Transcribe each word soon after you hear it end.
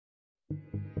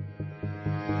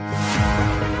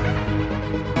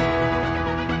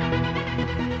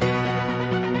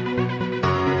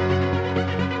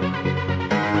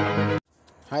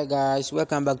Hi guys,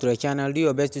 welcome back to the channel. Do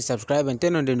your best to subscribe and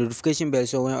turn on the notification bell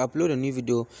so when I upload a new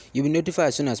video you'll be notified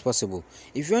as soon as possible.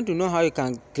 If you want to know how you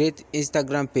can create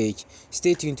Instagram page,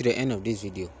 stay tuned to the end of this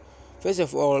video. First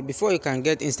of all, before you can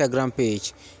get Instagram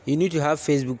page, you need to have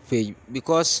Facebook page,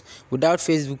 because without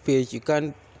Facebook page you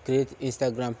can't create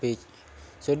Instagram page.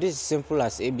 So this is simple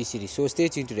as ABCD, so stay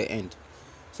tuned to the end.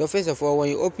 So first of all,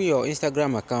 when you open your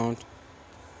Instagram account,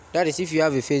 that is if you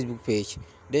have a Facebook page,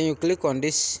 then you click on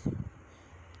this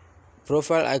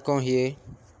profile icon here,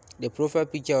 the profile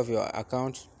picture of your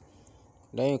account.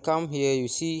 Then you come here, you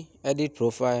see edit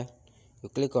profile, you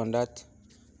click on that.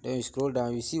 Then you scroll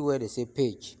down, you see where they say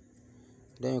page,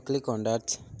 then you click on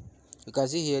that. You can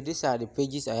see here, these are the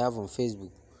pages I have on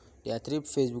Facebook. There are 3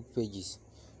 Facebook pages.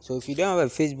 So if you don't have a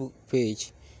Facebook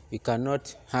page, you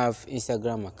cannot have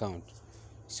Instagram account.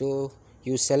 So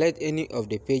you select any of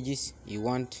the pages you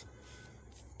want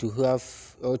to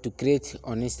have or to create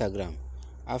on Instagram.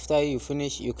 After you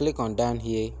finish, you click on down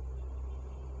here.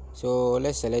 So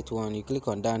let's select one. You click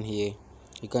on down here,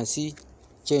 you can see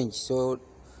change. So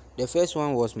the first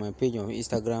one was my page on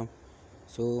Instagram,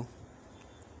 so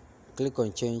click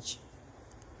on change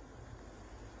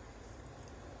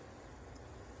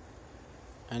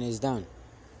and it's done.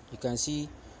 You can see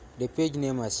the page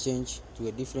name has changed to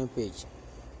a different page.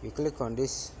 You click on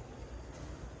this,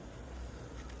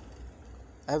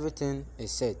 everything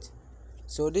is set.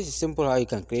 So this is simple how you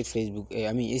can create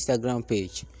Instagram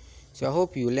page. So I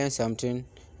hope you learned something.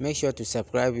 Make sure to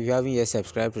subscribe if you haven't yet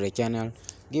subscribed to the channel.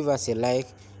 Give us a like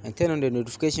and turn on the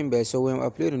notification bell so when I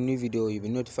upload a new video you'll be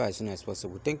notified as soon as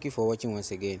possible. Thank you for watching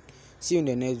once again. See you in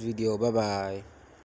the next video. Bye bye.